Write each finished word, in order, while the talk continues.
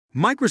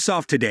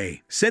Microsoft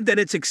today said that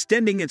it's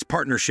extending its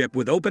partnership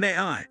with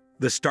OpenAI,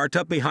 the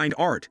startup behind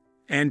art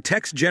and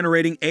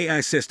text-generating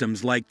AI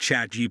systems like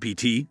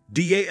ChatGPT,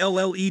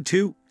 DALL-E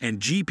 2, and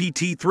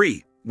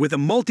GPT-3, with a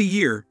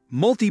multi-year,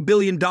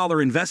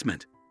 multi-billion-dollar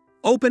investment.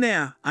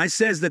 OpenAI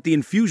says that the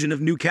infusion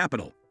of new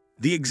capital,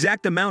 the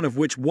exact amount of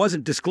which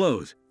wasn't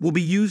disclosed, will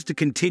be used to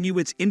continue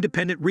its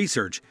independent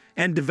research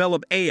and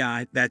develop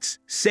AI that's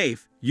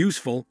safe,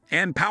 useful,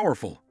 and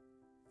powerful.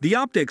 The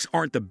optics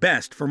aren't the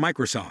best for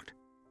Microsoft,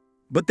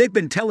 but they've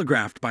been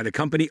telegraphed by the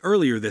company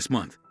earlier this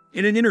month.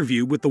 In an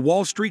interview with the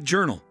Wall Street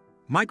Journal,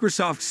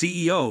 Microsoft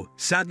CEO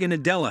Satya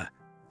Nadella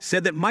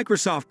said that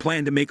Microsoft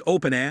planned to make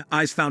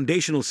OpenAI's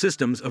foundational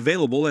systems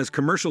available as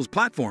commercial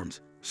platforms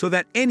so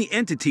that any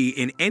entity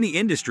in any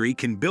industry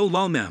can build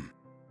on them.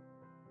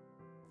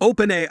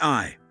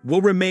 OpenAI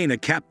will remain a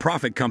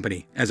cap-profit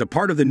company as a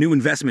part of the new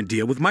investment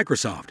deal with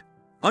Microsoft.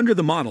 Under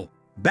the model,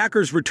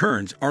 backers'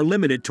 returns are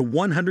limited to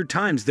 100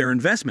 times their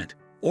investment,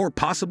 or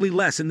possibly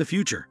less in the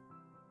future.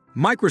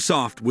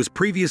 Microsoft was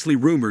previously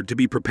rumored to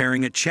be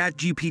preparing a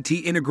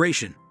ChatGPT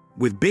integration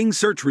with Bing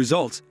search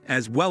results,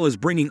 as well as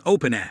bringing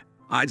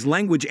OpenAI's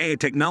language AI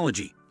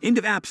technology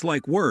into apps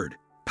like Word,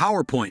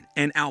 PowerPoint,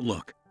 and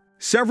Outlook.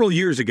 Several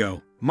years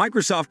ago,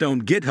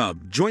 Microsoft-owned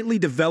GitHub jointly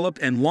developed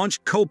and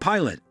launched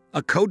Copilot,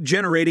 a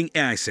code-generating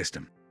AI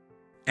system.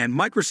 And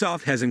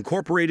Microsoft has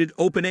incorporated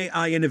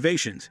OpenAI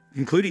innovations,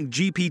 including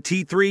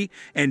GPT-3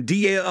 and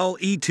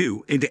DALL-E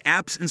 2, into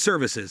apps and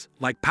services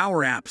like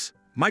Power Apps,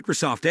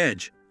 Microsoft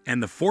Edge,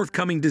 and the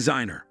forthcoming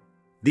Designer.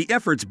 The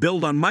efforts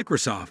build on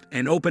Microsoft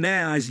and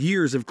OpenAI's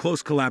years of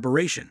close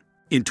collaboration.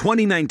 In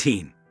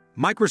 2019,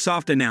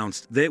 Microsoft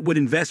announced that it would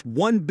invest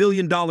 $1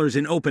 billion in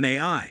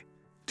OpenAI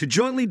to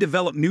jointly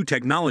develop new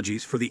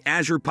technologies for the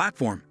Azure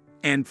platform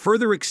and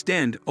further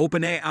extend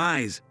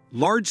OpenAI's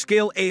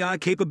large-scale AI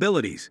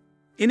capabilities.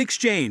 In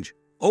exchange,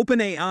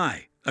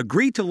 OpenAI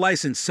agreed to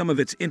license some of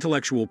its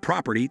intellectual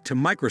property to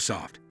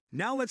Microsoft.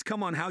 Now let's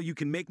come on how you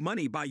can make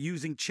money by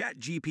using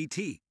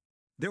ChatGPT.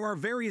 There are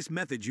various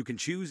methods you can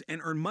choose and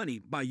earn money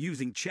by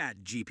using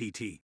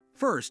ChatGPT.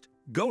 First,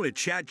 go to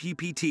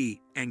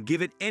ChatGPT and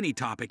give it any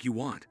topic you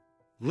want.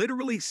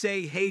 Literally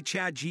say, "Hey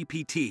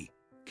ChatGPT,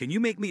 can you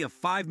make me a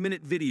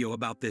 5-minute video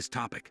about this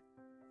topic?"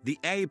 The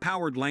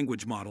AI-powered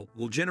language model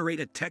will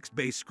generate a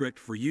text-based script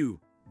for you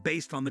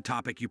based on the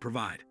topic you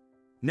provide.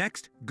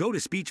 Next, go to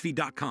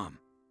speechfeed.com.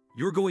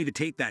 You're going to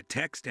take that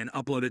text and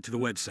upload it to the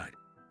website.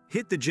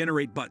 Hit the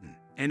Generate button,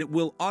 and it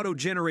will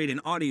auto-generate an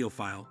audio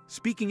file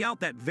speaking out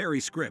that very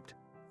script.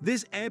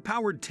 This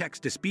AI-powered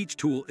text-to-speech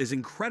tool is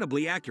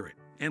incredibly accurate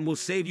and will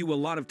save you a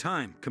lot of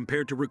time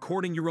compared to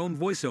recording your own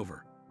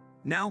voiceover.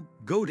 Now,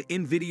 go to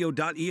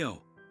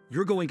invideo.io.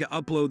 You're going to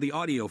upload the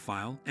audio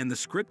file and the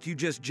script you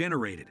just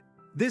generated.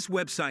 This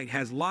website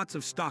has lots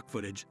of stock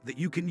footage that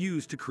you can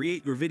use to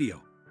create your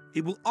video.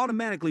 It will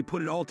automatically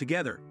put it all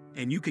together,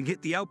 and you can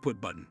hit the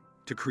output button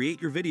to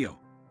create your video.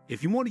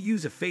 If you want to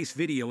use a face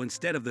video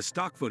instead of the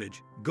stock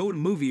footage, go to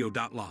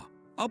movio.law.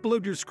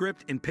 Upload your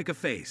script and pick a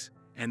face,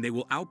 and they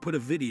will output a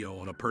video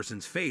on a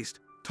person's face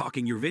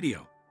talking your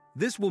video.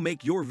 This will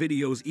make your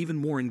videos even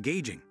more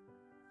engaging.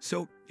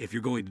 So, if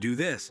you're going to do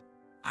this,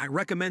 I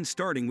recommend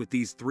starting with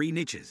these 3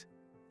 niches: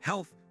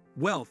 health,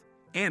 wealth,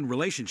 and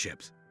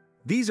relationships.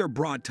 These are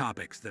broad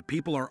topics that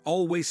people are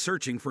always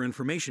searching for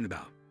information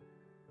about.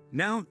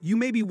 Now, you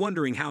may be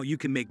wondering how you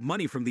can make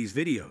money from these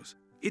videos.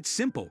 It's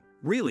simple,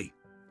 really.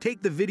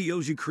 Take the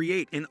videos you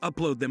create and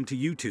upload them to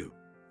YouTube.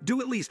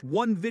 Do at least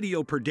 1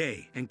 video per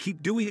day and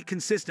keep doing it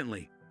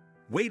consistently.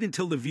 Wait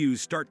until the views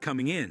start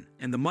coming in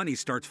and the money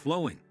starts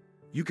flowing.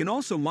 You can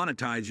also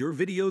monetize your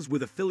videos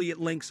with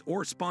affiliate links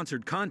or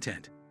sponsored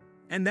content.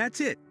 And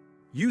that's it.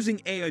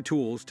 Using AI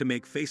tools to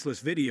make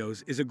faceless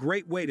videos is a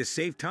great way to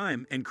save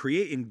time and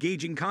create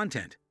engaging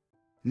content.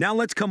 Now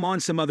let's come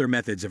on some other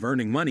methods of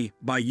earning money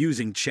by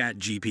using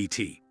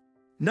ChatGPT.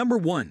 Number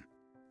 1.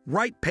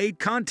 Write paid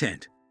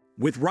content.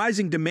 With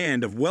rising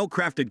demand of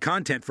well-crafted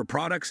content for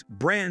products,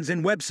 brands,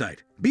 and websites,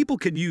 people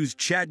can use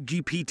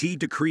ChatGPT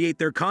to create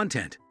their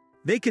content.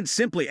 They can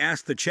simply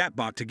ask the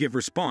chatbot to give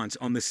response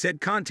on the said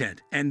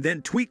content and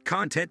then tweak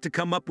content to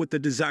come up with the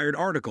desired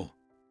article.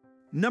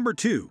 Number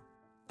 2.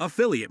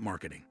 Affiliate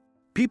marketing.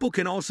 People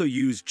can also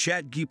use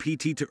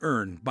ChatGPT to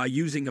earn by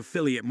using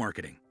affiliate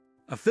marketing.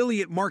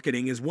 Affiliate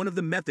marketing is one of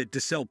the methods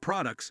to sell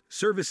products,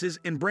 services,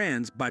 and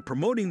brands by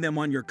promoting them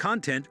on your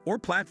content or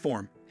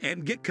platform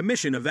and get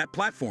commission of that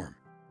platform.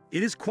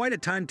 It is quite a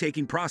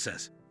time-taking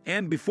process,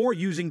 and before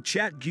using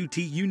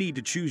ChatGPT, you need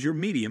to choose your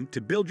medium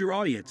to build your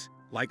audience,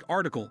 like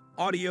article,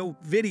 audio,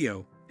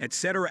 video,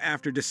 etc.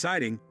 After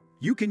deciding,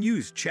 you can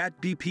use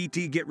ChatGPT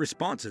to get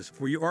responses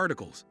for your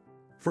articles.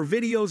 For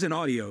videos and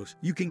audios,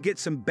 you can get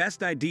some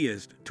best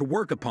ideas to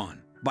work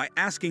upon by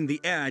asking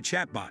the AI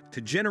chatbot to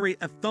generate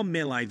a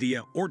thumbnail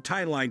idea or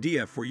title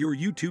idea for your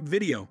YouTube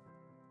video.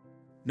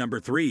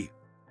 Number 3.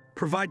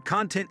 Provide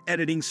content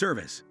editing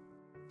service.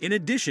 In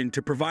addition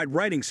to provide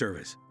writing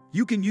service,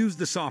 you can use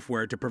the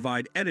software to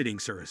provide editing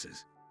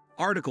services.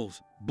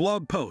 Articles,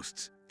 blog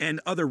posts, and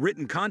other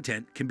written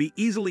content can be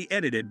easily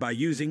edited by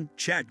using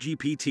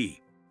ChatGPT.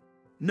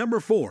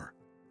 Number 4.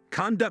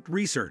 Conduct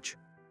research.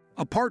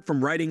 Apart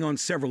from writing on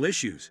several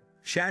issues,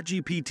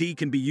 ChatGPT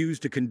can be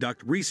used to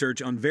conduct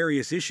research on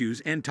various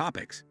issues and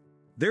topics.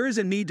 There is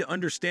a need to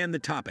understand the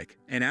topic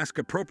and ask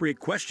appropriate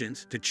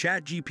questions to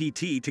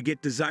ChatGPT to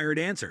get desired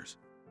answers.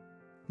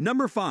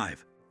 Number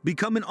 5.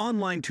 Become an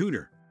online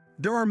tutor.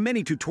 There are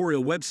many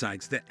tutorial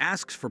websites that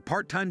asks for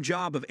part-time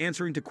job of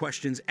answering to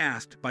questions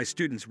asked by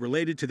students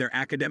related to their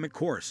academic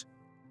course.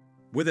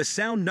 With a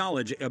sound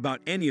knowledge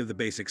about any of the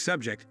basic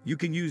subject, you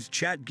can use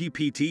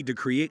ChatGPT to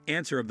create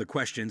answer of the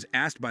questions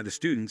asked by the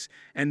students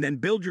and then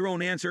build your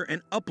own answer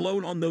and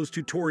upload on those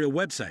tutorial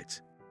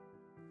websites.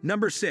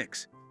 Number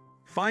 6.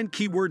 Find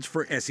keywords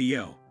for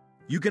SEO.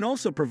 You can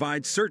also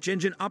provide search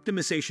engine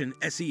optimization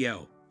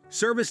 (SEO)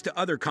 service to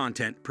other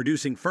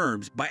content-producing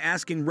firms by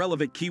asking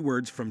relevant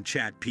keywords from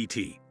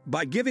ChatGPT.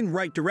 By giving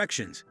right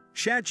directions,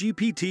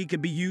 ChatGPT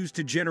can be used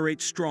to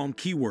generate strong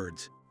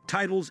keywords,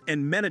 titles,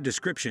 and meta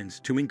descriptions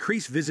to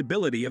increase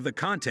visibility of the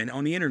content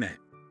on the internet.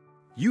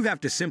 You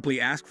have to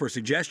simply ask for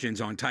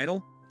suggestions on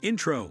title,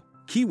 intro,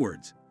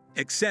 keywords,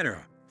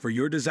 etc. for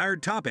your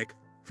desired topic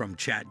from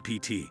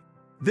ChatGPT.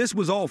 This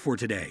was all for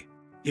today.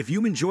 If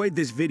you enjoyed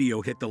this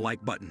video, hit the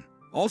like button.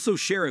 Also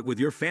share it with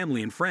your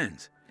family and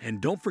friends. And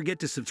don't forget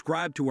to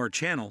subscribe to our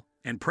channel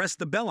and press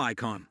the bell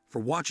icon for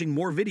watching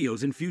more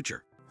videos in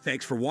future.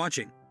 Thanks for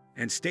watching,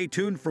 and stay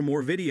tuned for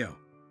more video.